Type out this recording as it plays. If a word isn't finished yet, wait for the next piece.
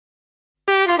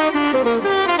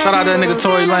Shout out that nigga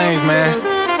Tory Lanez, man.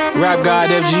 Rap God,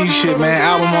 FGE Shit, man.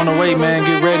 Album on the way, man.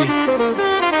 Get ready.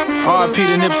 R.I.P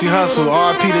to Nipsey Hussle.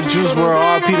 R.I.P to Juice WRLD.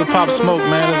 R.I.P to Pop Smoke,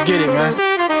 man. Let's get it, man.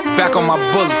 Back on my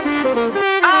bullet.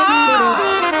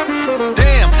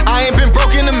 Damn, I ain't been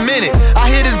broke in a minute. I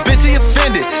hear this bitch, he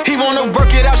offended. He wanna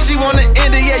work it out, she wanna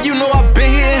end it. Yeah, you know I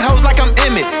been hitting hoes like I'm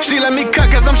Emmitt. She let me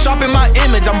cut cause I'm sharp in my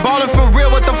image. I'm ballin' for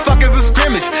real, what the fuck is a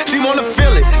scrimmage? She wanna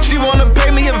feel it, she wanna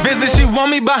pay me a visit. She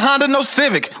want me behind her, no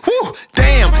Civic. Woo,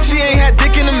 damn, she ain't had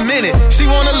dick in a minute. She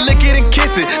wanna lick it and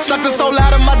kiss it. Suck the soul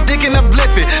out of my dick and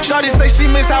uplift it. Shawty say she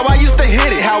miss how I used to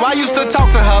hit it. How I used to talk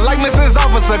to her like Mrs.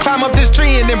 Officer. Climb up this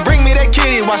tree and then bring me that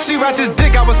kitty. While she ride this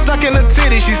dick, I was sucking her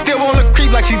titty. She still wanna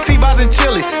creep like she T-Boz and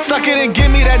chili. Suck it and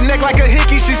give me that neck like a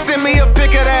hickey. She sent me a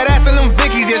pic of that ass and them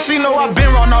Vickies. Yeah, she know I been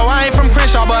raw. No, I ain't from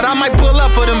Crenshaw, but I might pull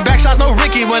up for them back shots. No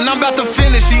Ricky when I'm about to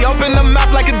finish. She open her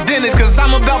mouth like a dentist, cause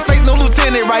I'm about face, no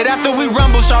lieutenant. Right after we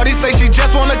rumble, Shawty say she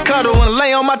just wanna cuddle and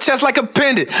lay on my chest like a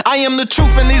pendant. I am the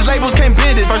truth and these labels can't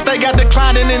bend it. First they got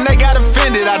declined and then they got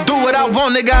offended. I do what I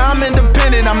want, nigga, I'm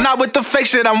independent. I'm not with the fake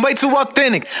shit, I'm way too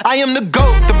authentic. I am the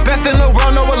GOAT, the best in the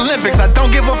world, no Olympics. I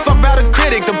don't give a fuck about a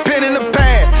critic, the pen and the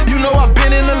pad. You know I've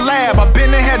been in the lab, I've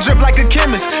been in had drip like a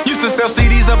chemist. Used to sell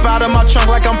CDs up out of my trunk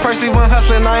like I'm Percy when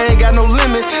hustling, I ain't got no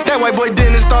limit. That white boy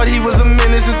dentist thought he was a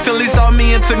menace until he saw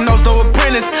me and took notes, no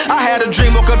apprentice. I had a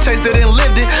dream, woke up, chased it and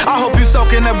lived it. I hope you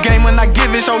soaking up game when I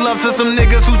give it. Show love to some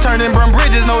niggas who turned and burned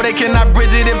bridges. No, they cannot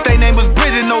bridge it if they name was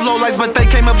Bridget. No lowlights, but they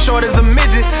came up short as a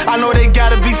midget. I know they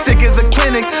gotta be sick as a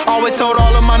clinic. Always told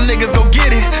all of my niggas go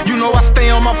get it. You know I stay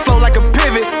on my flow like a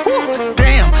pivot. Woo,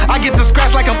 damn, I get to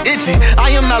scratch like I'm itchy.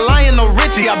 I am not lying, no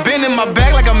Richie. I been in my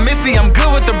bag like I'm Missy. I'm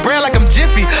good with the bread like I'm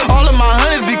Jiffy. All of my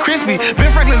honeys be crispy. Ben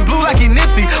Franklin's blue like he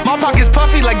Nipsey. My pockets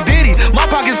puffy like Diddy. My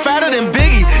pockets fatter than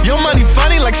Biggie. Your money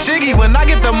funny like Shiggy. When I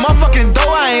get the motherfucking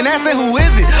dough, I ain't asking who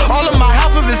is it. All of my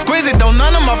houses exquisite. Don't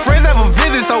none of my friends ever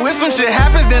visit. So if some shit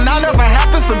happens, then I'll never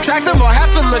have to subtract them or have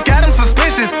to look at them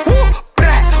suspicious. Woo,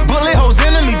 blah. Bullet holes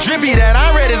into me drippy. That I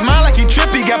read his mind like he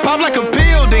trippy. Got popped like a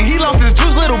pill, then he lost his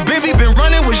juice. Little Bibby been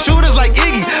running with shooters like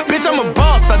Iggy. Bitch, I'm a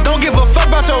boss. I don't give a fuck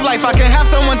about your life. I can have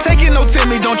someone take it, no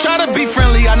Timmy. Don't try to be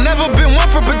friendly. I never been one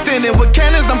for pretending. With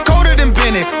cannons, I'm colder than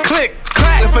Bennett. Click,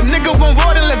 clack. If a nigga want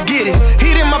water, let's get it.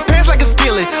 Heat in my pants like a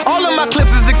skillet. All of my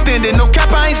clips is extended. No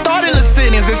cap, I ain't starting a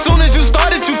sentence. As soon as you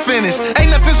started, you finished. Ain't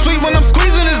nothing sweet when I'm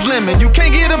squeezing this lemon. You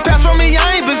can't get a pass from me,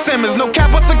 I ain't been Simmons. No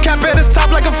cap, what's a cap at his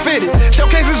top like a fitted.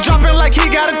 Showcases dropping like he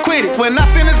gotta quit it. When I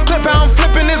send this clip out, I'm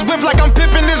flipping this whip like I'm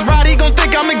pipping this ride. He gon'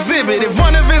 think I'm exhibit. If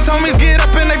one of his homies get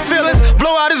up in they feelings,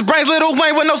 blow out his brains, Lil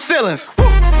Wayne with no ceilings.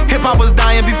 Hip-hop was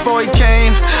dying before he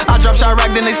came. I dropped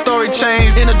Chirac, then they story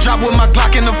changed. In a drop with my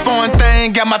Glock in the foreign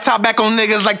thing. Got my top back on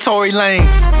niggas like Tory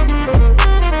Lanez.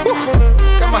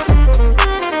 Got my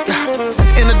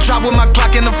in a drop with my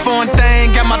Glock in the foreign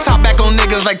thing. Got my top back on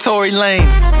niggas like Tory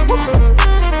Lanez.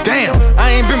 Damn,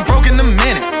 I ain't been broke in a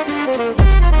minute.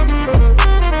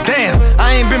 Damn,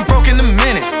 I ain't been broke in a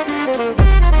minute.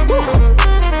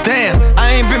 Damn,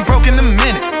 I ain't been broke in a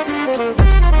minute.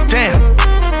 Damn,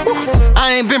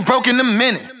 I ain't been broke in a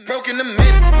minute.